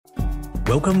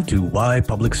Welcome to Why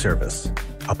Public Service,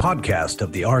 a podcast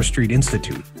of the R Street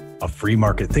Institute, a free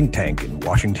market think tank in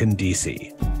Washington,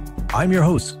 D.C. I'm your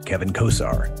host, Kevin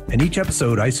Kosar, and each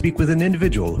episode I speak with an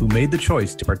individual who made the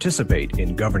choice to participate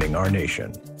in governing our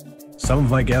nation. Some of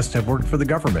my guests have worked for the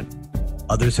government.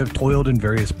 Others have toiled in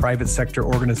various private sector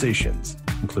organizations,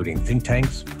 including think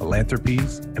tanks,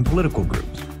 philanthropies, and political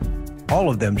groups. All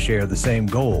of them share the same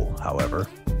goal, however,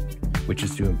 which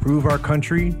is to improve our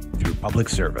country through public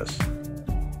service.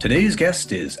 Today's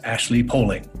guest is Ashley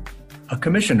Poling, a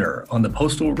commissioner on the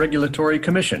Postal Regulatory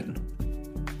Commission.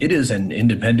 It is an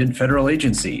independent federal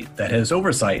agency that has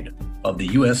oversight of the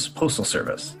U.S. Postal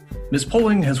Service. Ms.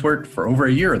 Poling has worked for over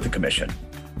a year at the Commission.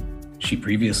 She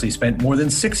previously spent more than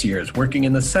 6 years working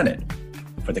in the Senate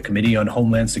for the Committee on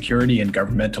Homeland Security and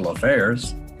Governmental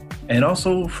Affairs, and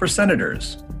also for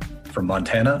senators from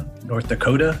Montana, North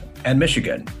Dakota, and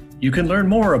Michigan. You can learn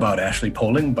more about Ashley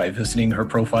Poling by visiting her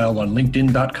profile on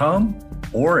LinkedIn.com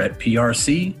or at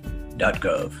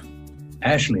prc.gov.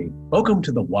 Ashley, welcome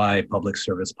to the Why Public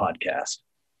Service podcast.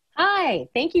 Hi,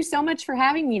 thank you so much for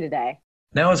having me today.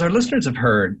 Now, as our listeners have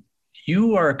heard,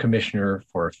 you are a commissioner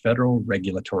for a federal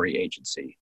regulatory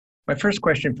agency. My first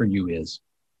question for you is,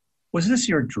 was this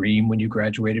your dream when you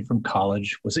graduated from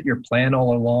college? Was it your plan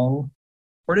all along?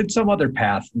 Or did some other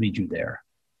path lead you there?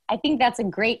 I think that's a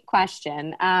great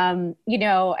question. When you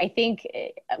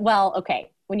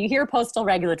hear Postal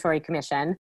Regulatory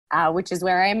Commission, which is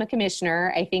where I am a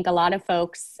commissioner, I think a lot of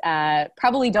folks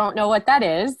probably don't know what that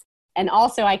is. And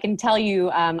also I can tell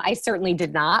you, I certainly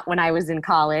did not when I was in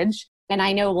college. And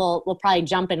I know we'll probably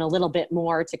jump in a little bit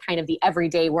more to kind of the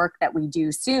everyday work that we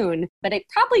do soon, but it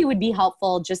probably would be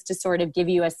helpful just to sort of give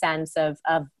you a sense of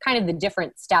kind of the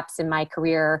different steps in my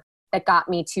career that got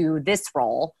me to this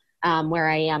role. Where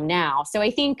I am now. So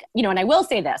I think, and I will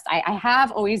say this, I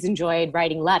have always enjoyed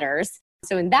writing letters.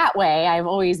 So in that way, I've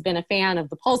always been a fan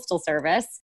of the Postal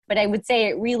Service. But I would say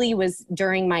it really was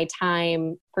during my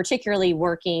time, particularly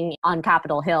working on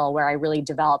Capitol Hill, where I really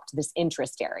developed this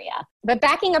interest area. But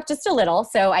backing up just a little,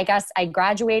 so I guess I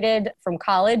graduated from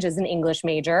college as an English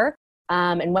major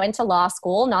and went to law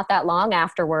school not that long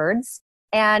afterwards.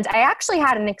 And I actually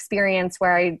had an experience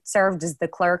where I served as the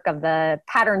clerk of the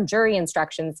Pattern Jury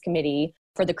Instructions Committee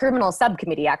for the criminal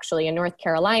subcommittee, actually, in North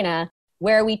Carolina,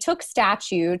 where we took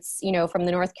statutes, from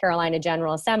the North Carolina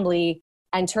General Assembly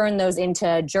and turned those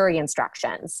into jury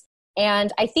instructions.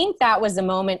 And I think that was a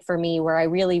moment for me where I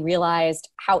really realized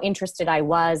how interested I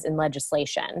was in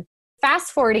legislation.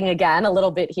 Fast forwarding again a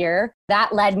little bit here,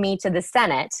 that led me to the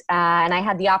Senate. And I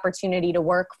had the opportunity to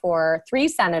work for 3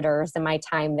 senators in my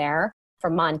time there,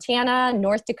 from Montana,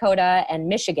 North Dakota, and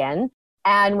Michigan,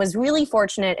 and was really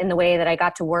fortunate in the way that I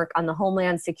got to work on the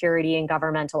Homeland Security and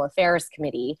Governmental Affairs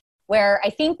Committee, where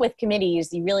I think with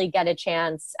committees, you really get a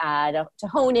chance to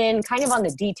hone in kind of on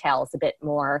the details a bit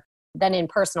more than in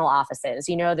personal offices.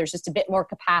 There's just a bit more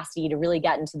capacity to really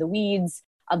get into the weeds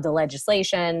of the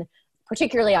legislation,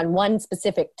 particularly on one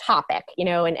specific topic,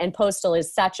 and postal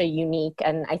is such a unique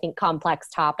and I think complex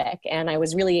topic. And I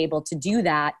was really able to do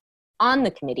that on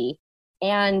the committee.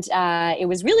 And it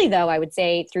was really, though, I would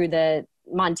say through the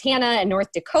Montana and North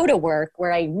Dakota work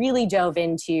where I really dove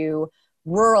into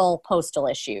rural postal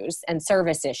issues and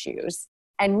service issues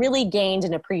and really gained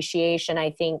an appreciation, I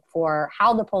think, for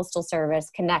how the Postal Service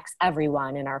connects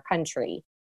everyone in our country.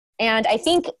 And I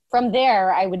think from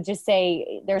there, I would just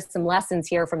say there's some lessons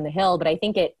here from the Hill, but I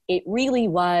think it really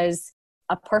was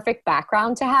a perfect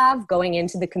background to have going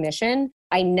into the commission.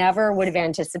 I never would have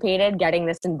anticipated getting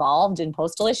this involved in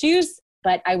postal issues.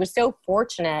 But I was so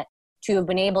fortunate to have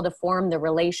been able to form the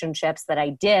relationships that I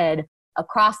did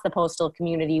across the postal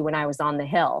community when I was on the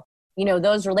Hill.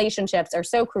 Those relationships are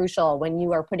so crucial when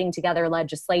you are putting together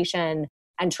legislation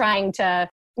and trying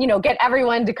to, get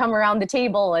everyone to come around the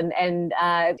table and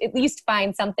at least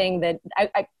find something that,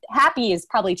 happy is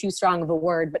probably too strong of a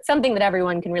word, but something that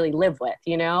everyone can really live with,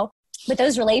 But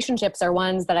those relationships are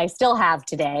ones that I still have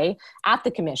today at the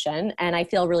commission, and I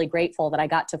feel really grateful that I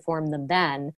got to form them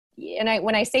then. And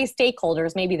when I say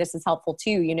stakeholders, maybe this is helpful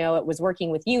too. It was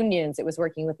working with unions, it was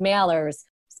working with mailers,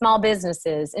 small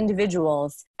businesses,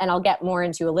 individuals, and I'll get more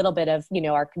into a little bit of,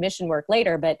 our commission work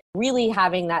later, but really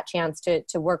having that chance to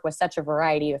work with such a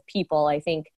variety of people, I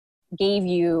think gave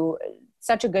you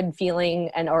such a good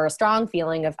feeling or a strong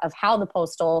feeling of how the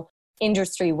postal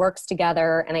industry works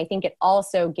together. And I think it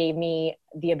also gave me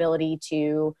the ability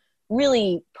to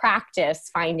really practice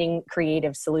finding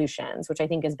creative solutions, which I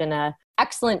think has been an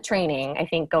excellent training, I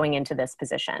think, going into this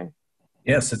position.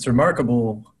 Yes, it's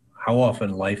remarkable how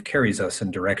often life carries us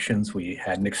in directions we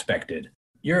hadn't expected.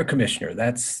 You're a commissioner.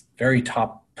 That's very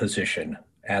top position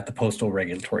at the Postal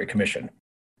Regulatory Commission.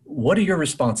 What are your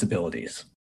responsibilities?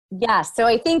 Yeah, so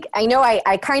I know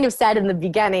I kind of said in the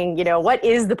beginning, what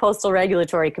is the Postal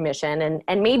Regulatory Commission?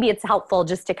 And maybe it's helpful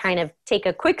just to kind of take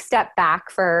a quick step back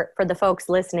for the folks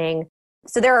listening.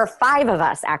 So there are 5 of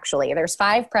us, actually. There's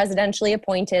 5 presidentially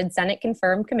appointed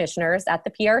Senate-confirmed commissioners at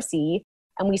the PRC,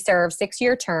 and we serve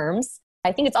 6-year terms.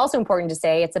 I think it's also important to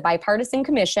say it's a bipartisan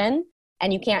commission,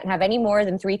 and you can't have any more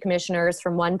than 3 commissioners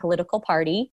from one political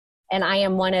party. And I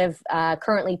am one of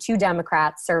currently 2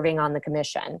 Democrats serving on the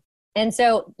commission. And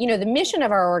so, the mission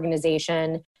of our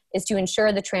organization is to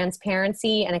ensure the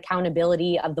transparency and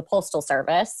accountability of the Postal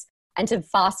Service and to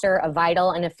foster a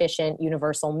vital and efficient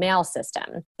universal mail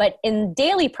system. But in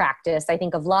daily practice, I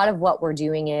think a lot of what we're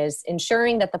doing is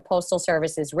ensuring that the Postal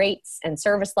Service's rates and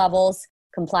service levels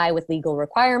comply with legal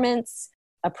requirements,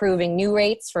 approving new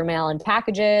rates for mail and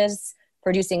packages,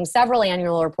 producing several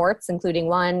annual reports, including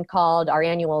one called our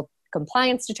annual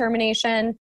compliance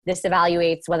determination. This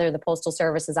evaluates whether the Postal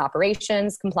Service's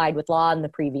operations complied with law in the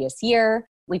previous year.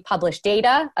 We publish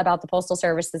data about the Postal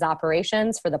Service's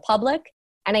operations for the public.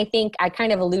 And I think I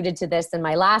kind of alluded to this in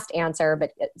my last answer,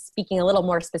 but speaking a little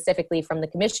more specifically from the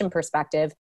commission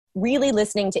perspective, really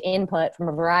listening to input from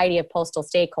a variety of postal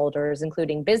stakeholders,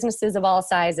 including businesses of all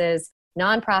sizes,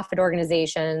 nonprofit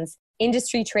organizations,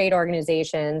 industry trade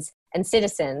organizations, and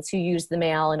citizens who use the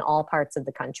mail in all parts of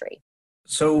the country.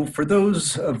 So for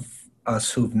those of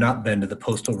us who've not been to the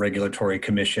Postal Regulatory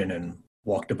Commission and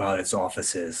walked about its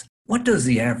offices, what does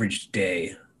the average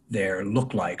day there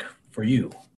look like for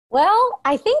you? Well,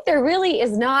 I think there really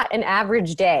is not an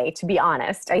average day, to be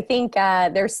honest. I think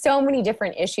there's so many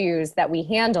different issues that we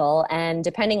handle, and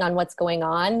depending on what's going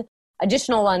on,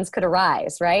 additional ones could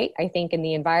arise, right? I think in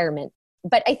the environment.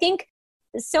 But I think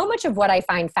so much of what I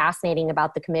find fascinating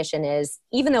about the commission is,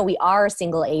 even though we are a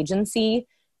single agency,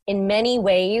 in many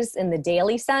ways, in the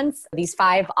daily sense, these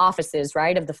 5 offices,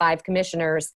 right, of the 5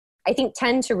 commissioners, I think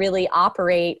tend to really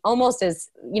operate almost as,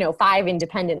 5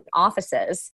 independent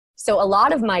offices. So a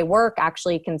lot of my work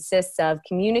actually consists of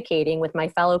communicating with my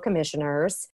fellow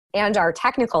commissioners and our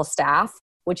technical staff,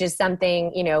 which is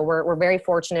something, we're very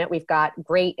fortunate. We've got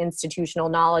great institutional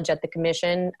knowledge at the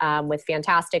commission with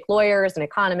fantastic lawyers and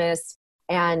economists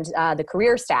and the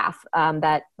career staff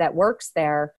that works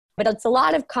there. But it's a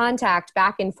lot of contact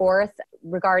back and forth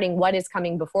regarding what is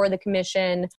coming before the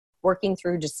commission, working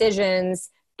through decisions,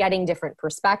 getting different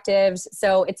perspectives.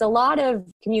 So it's a lot of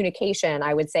communication,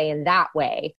 I would say, in that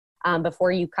way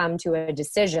before you come to a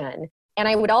decision. And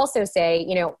I would also say,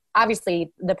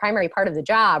 obviously the primary part of the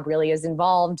job really is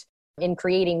involved in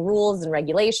creating rules and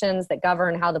regulations that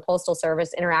govern how the Postal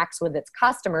Service interacts with its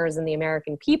customers and the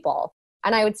American people.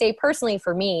 And I would say personally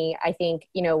for me, I think,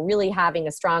 really having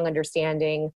a strong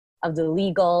understanding of the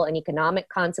legal and economic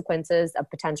consequences of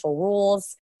potential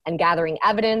rules and gathering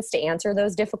evidence to answer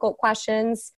those difficult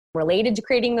questions related to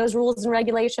creating those rules and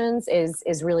regulations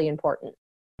is really important.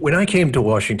 When I came to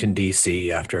Washington,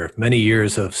 D.C., after many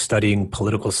years of studying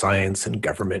political science and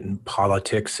government and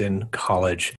politics in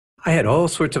college, I had all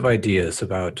sorts of ideas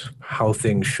about how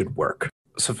things should work.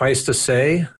 Suffice to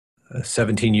say,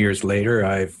 17 years later,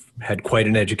 I've had quite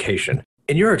an education.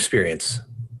 In your experience,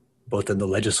 both in the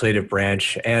legislative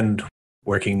branch and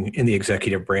working in the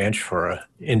executive branch for an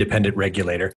independent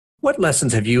regulator, what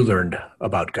lessons have you learned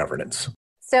about governance?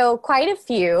 So quite a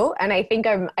few, and I think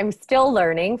I'm still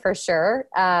learning for sure.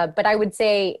 But I would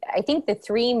say, I think the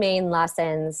 3 main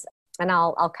lessons, and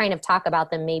I'll kind of talk about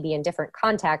them maybe in different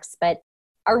contexts, but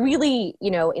are really,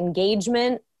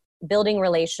 engagement, building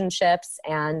relationships,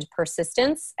 and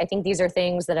persistence. I think these are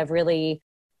things that have really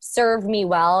served me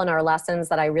well and are lessons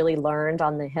that I really learned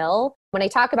on the Hill. When I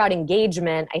talk about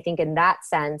engagement, I think in that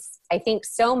sense, I think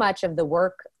so much of the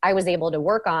work I was able to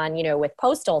work on, with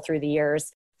Postal through the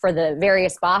years for the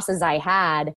various bosses I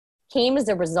had came as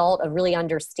a result of really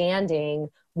understanding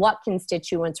what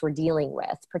constituents we're dealing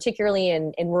with, particularly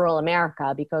in rural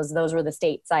America, because those were the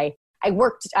states I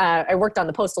worked on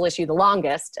the postal issue the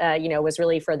longest, was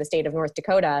really for the state of North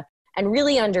Dakota, and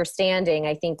really understanding,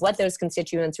 I think, what those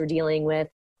constituents were dealing with,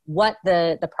 what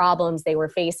the problems they were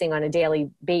facing on a daily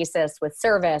basis with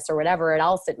service or whatever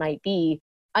else it might be.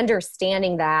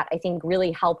 Understanding that, I think,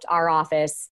 really helped our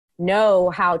office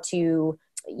know how to,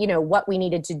 what we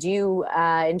needed to do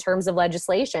in terms of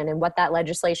legislation and what that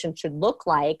legislation should look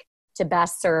like to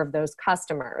best serve those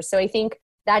customers. So I think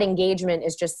that engagement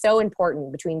is just so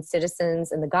important between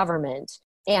citizens and the government.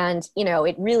 And,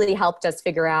 it really helped us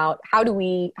figure out how do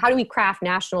we craft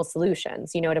national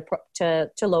solutions, to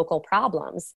local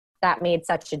problems. That made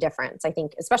such a difference. I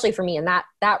think, especially for me in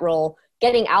that role,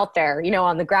 getting out there,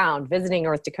 on the ground, visiting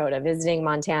North Dakota, visiting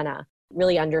Montana,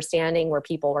 really understanding where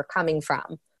people were coming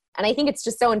from. And I think it's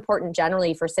just so important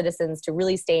generally for citizens to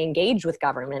really stay engaged with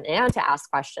government and to ask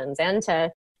questions and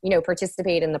to,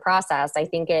 participate in the process. I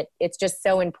think it's just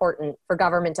so important for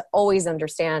government to always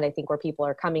understand, I think, where people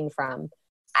are coming from.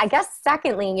 I guess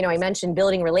secondly, I mentioned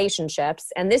building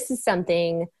relationships, and this is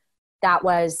something that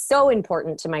was so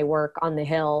important to my work on the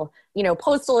Hill.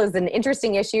 Postal is an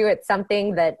interesting issue. It's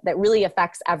something that really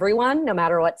affects everyone, no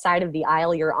matter what side of the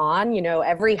aisle you're on.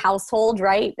 Every household,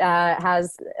 right,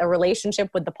 has a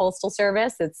relationship with the Postal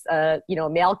Service. It's a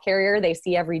mail carrier they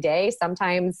see every day.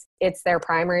 Sometimes it's their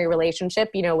primary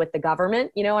relationship, with the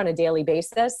government, on a daily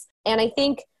basis. And I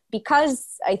think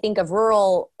because of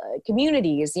rural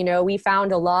communities, we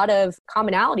found a lot of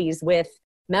commonalities with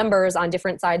members on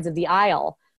different sides of the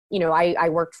aisle. I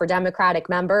worked for Democratic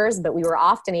members, but we were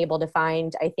often able to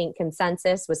find, I think,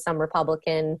 consensus with some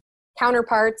Republican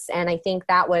counterparts. And I think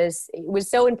it was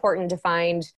so important to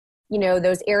find,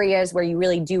 those areas where you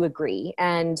really do agree.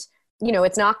 And,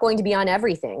 it's not going to be on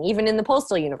everything, even in the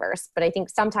postal universe. But I think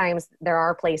sometimes there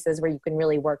are places where you can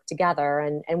really work together.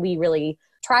 And we really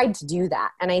tried to do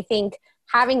that. And I think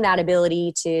having that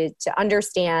ability to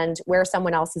understand where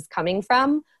someone else is coming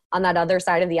from on that other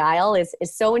side of the aisle is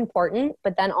so important.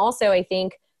 But then also I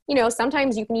think,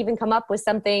 sometimes you can even come up with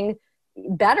something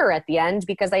better at the end,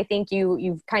 because I think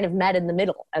you've kind of met in the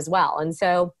middle as well. And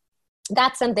so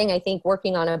that's something I think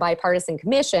working on a bipartisan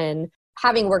commission,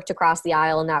 having worked across the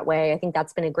aisle in that way, I think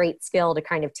that's been a great skill to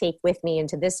kind of take with me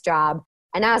into this job.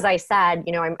 And as I said,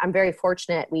 I'm very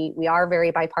fortunate. We are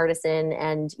very bipartisan,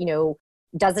 and,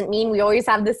 doesn't mean we always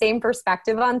have the same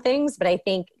perspective on things, but I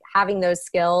think having those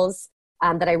skills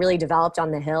that I really developed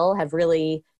on the Hill have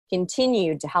really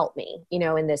continued to help me,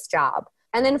 in this job.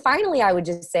 And then finally, I would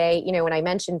just say, when I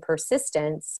mentioned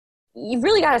persistence, you've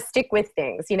really got to stick with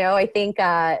things. I think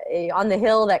on the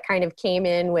Hill that kind of came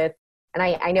in with, and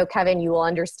I know, Kevin, you will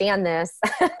understand this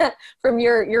from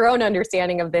your own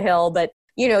understanding of the Hill, but,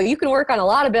 you can work on a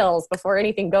lot of bills before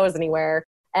anything goes anywhere.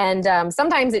 And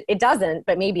sometimes it doesn't,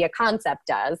 but maybe a concept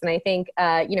does. And I think,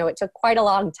 it took quite a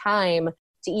long time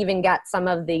to even get some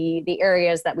of the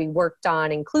areas that we worked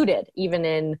on included, even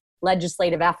in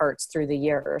legislative efforts through the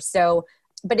years. So,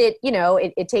 but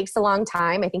it takes a long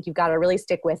time. I think you've got to really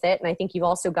stick with it. And I think you've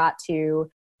also got to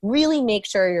really make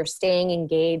sure you're staying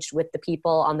engaged with the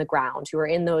people on the ground who are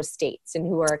in those states and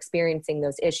who are experiencing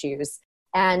those issues.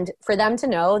 And for them to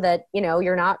know that,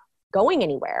 you're not going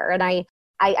anywhere. And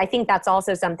I think that's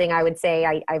also something I would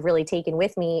say I've really taken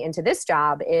with me into this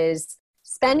job is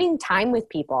spending time with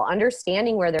people,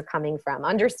 understanding where they're coming from,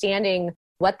 understanding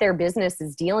what their business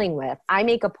is dealing with. I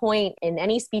make a point in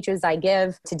any speeches I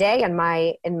give today in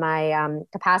my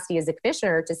capacity as a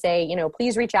commissioner to say,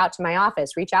 please reach out to my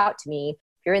office, reach out to me.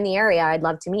 If you're in the area, I'd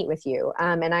love to meet with you.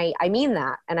 And I mean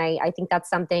that. And I think that's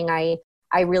something I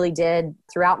really did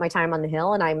throughout my time on the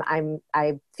Hill. And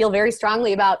I feel very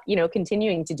strongly about,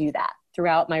 continuing to do that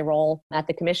throughout my role at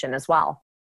the commission as well.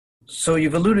 So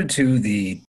you've alluded to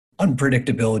the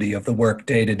unpredictability of the work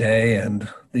day to day and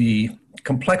the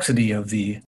complexity of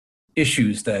the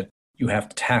issues that you have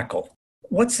to tackle.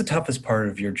 What's the toughest part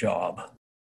of your job?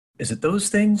 Is it those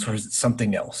things or is it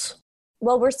something else?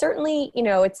 Well, we're certainly,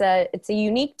 it's a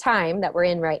unique time that we're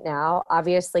in right now,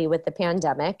 obviously with the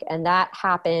pandemic, and that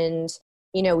happened,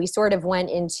 we sort of went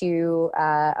into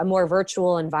a more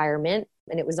virtual environment,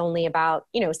 and it was only about,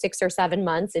 6 or 7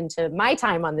 months into my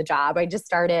time on the job. I just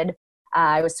started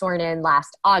I was sworn in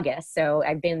last August, so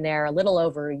I've been there a little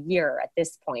over a year at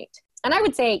this point. And I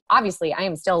would say, obviously, I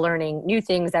am still learning new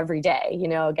things every day,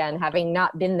 again, having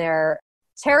not been there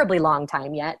terribly long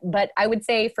time yet. But I would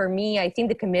say for me, I think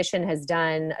the commission has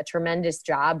done a tremendous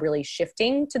job really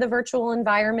shifting to the virtual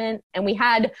environment. And we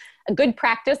had a good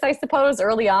practice, I suppose,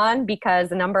 early on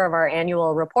because a number of our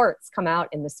annual reports come out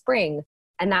in the spring.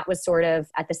 And that was sort of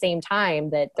at the same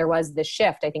time that there was this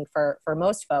shift, I think, for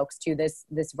most folks to this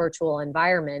virtual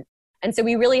environment. And so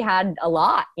we really had a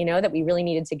lot, that we really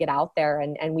needed to get out there.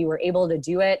 And we were able to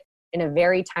do it in a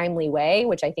very timely way,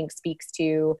 which I think speaks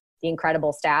to the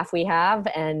incredible staff we have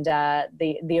and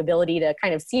the ability to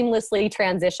kind of seamlessly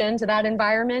transition to that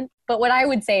environment. But what I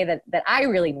would say that I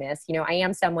really miss, I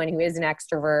am someone who is an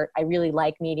extrovert. I really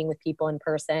like meeting with people in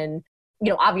person.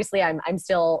 Obviously I'm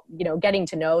still, getting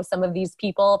to know some of these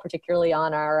people, particularly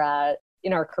on our,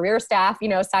 in our career staff,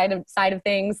 side of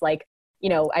things. Like,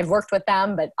 I've worked with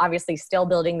them, but obviously still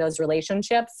building those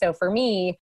relationships. So for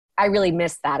me, I really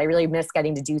miss that. I really miss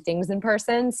getting to do things in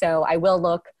person. So I will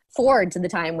look forward to the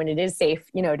time when it is safe,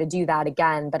 to do that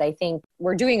again. But I think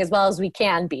we're doing as well as we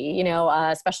can be,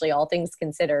 especially all things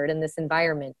considered in this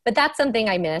environment. But that's something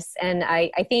I miss. And I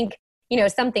think,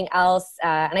 something else,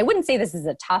 and I wouldn't say this is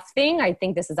a tough thing. I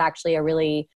think this is actually a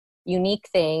really unique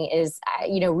thing is,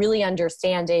 really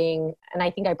understanding, and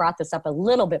I think I brought this up a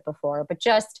little bit before, but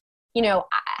just,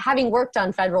 having worked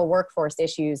on federal workforce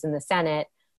issues in the Senate,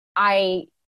 I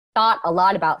thought a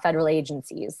lot about federal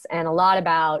agencies and a lot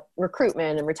about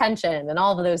recruitment and retention and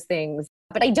all of those things.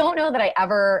 But I don't know that I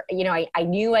ever, I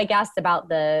knew, I guess, about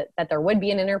that there would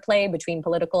be an interplay between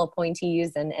political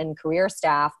appointees and career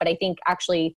staff. But I think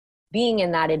actually being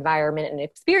in that environment and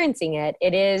experiencing it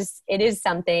is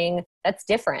something that's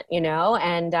different,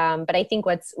 And but I think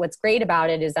what's great about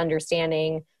it is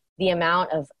understanding the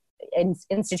amount of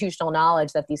institutional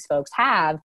knowledge that these folks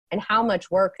have and how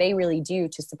much work they really do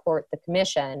to support the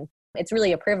commission. It's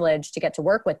really a privilege to get to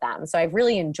work with them. So I've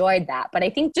really enjoyed that. But I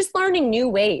think just learning new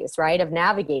ways, right, of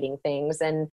navigating things.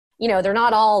 And, they're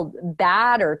not all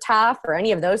bad or tough or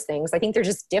any of those things. I think they're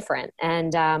just different.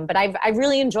 And but I've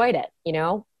really enjoyed it.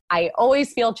 I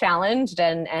always feel challenged,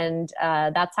 and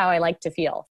that's how I like to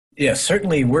feel. Yeah,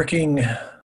 certainly working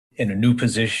in a new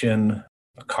position,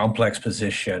 a complex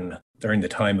position during the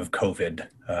time of COVID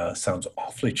sounds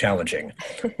awfully challenging,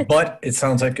 but it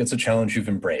sounds like it's a challenge you've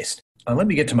embraced. Let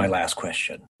me get to my last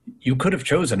question. You could have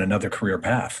chosen another career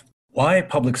path. Why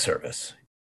public service?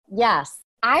 Yes,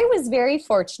 I was very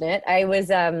fortunate. I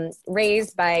was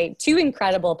raised by two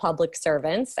incredible public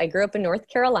servants. I grew up in North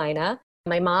Carolina.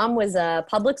 My mom was a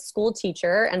public school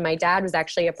teacher, and my dad was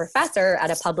actually a professor at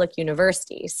a public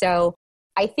university. So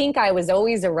I think I was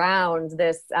always around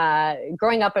this,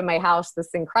 growing up in my house, this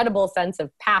incredible sense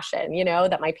of passion,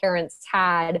 that my parents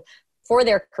had for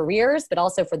their careers, but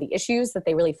also for the issues that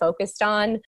they really focused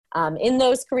on in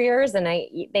those careers. And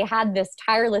they had this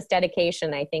tireless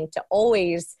dedication, I think, to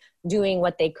always doing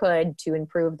what they could to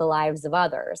improve the lives of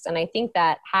others. And I think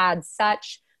that had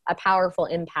such a powerful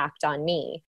impact on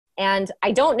me. And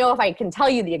I don't know if I can tell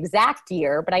you the exact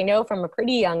year, but I know from a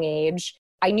pretty young age,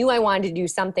 I knew I wanted to do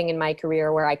something in my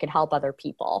career where I could help other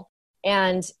people.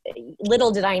 And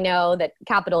little did I know that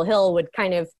Capitol Hill would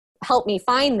kind of help me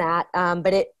find that.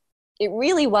 But it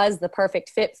really was the perfect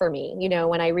fit for me,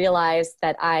 when I realized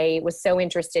that I was so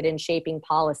interested in shaping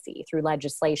policy through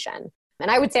legislation. And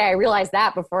I would say I realized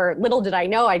that before. Little did I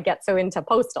know I'd get so into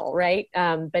postal, right?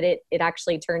 But it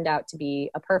actually turned out to be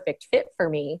a perfect fit for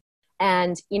me.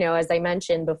 And, as I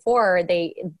mentioned before,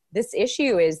 this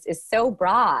issue is so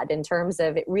broad in terms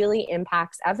of it really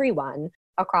impacts everyone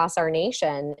across our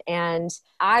nation. And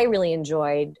I really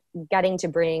enjoyed getting to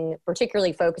bring,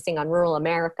 particularly focusing on rural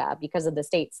America because of the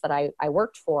states that I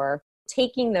worked for,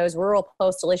 taking those rural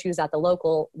postal issues at the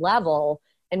local level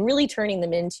and really turning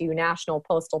them into national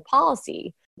postal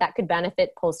policy that could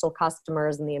benefit postal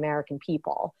customers and the American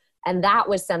people. And that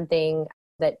was something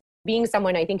that, being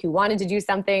someone I think who wanted to do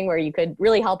something where you could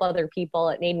really help other people,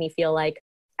 it made me feel like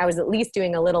I was at least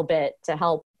doing a little bit to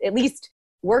help, at least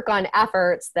work on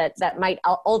efforts that might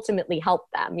ultimately help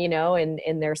them,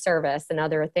 in their service and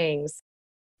other things.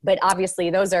 But obviously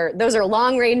those are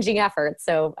long-ranging efforts.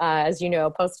 So as you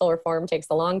know, postal reform takes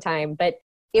a long time, but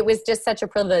it was just such a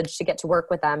privilege to get to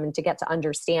work with them and to get to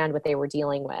understand what they were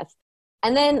dealing with.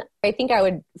 And then I think I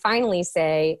would finally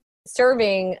say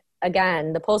serving,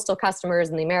 again, the postal customers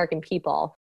and the American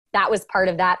people, that was part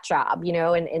of that job,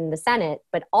 in the Senate.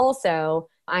 But also,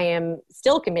 I am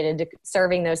still committed to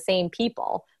serving those same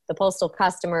people, the postal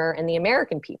customer and the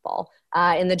American people,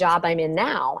 in the job I'm in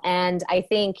now. And I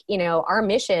think, our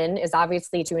mission is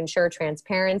obviously to ensure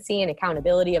transparency and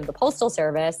accountability of the Postal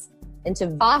Service and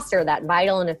to foster that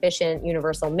vital and efficient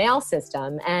universal mail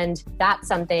system. And that's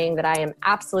something that I am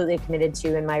absolutely committed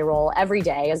to in my role every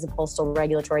day as a Postal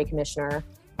Regulatory Commissioner.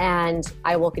 And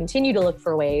I will continue to look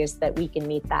for ways that we can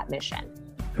meet that mission.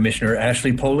 Commissioner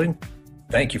Ashley Poling,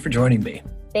 thank you for joining me.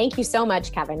 Thank you so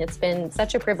much, Kevin. It's been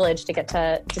such a privilege to get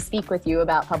to speak with you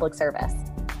about public service.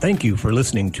 Thank you for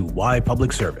listening to Why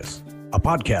Public Service, a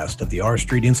podcast of the R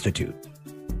Street Institute.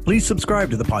 Please subscribe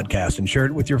to the podcast and share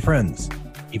it with your friends.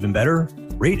 Even better,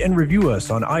 rate and review us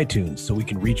on iTunes so we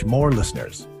can reach more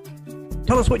listeners.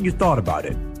 Tell us what you thought about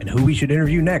it and who we should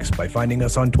interview next by finding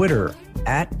us on Twitter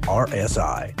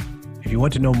 @RSI. If you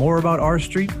want to know more about R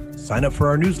Street, sign up for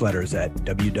our newsletters at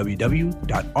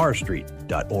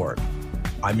www.rstreet.org.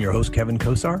 I'm your host, Kevin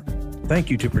Kosar. Thank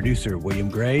you to producer William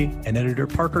Gray and editor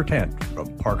Parker Tent from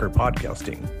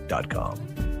parkerpodcasting.com.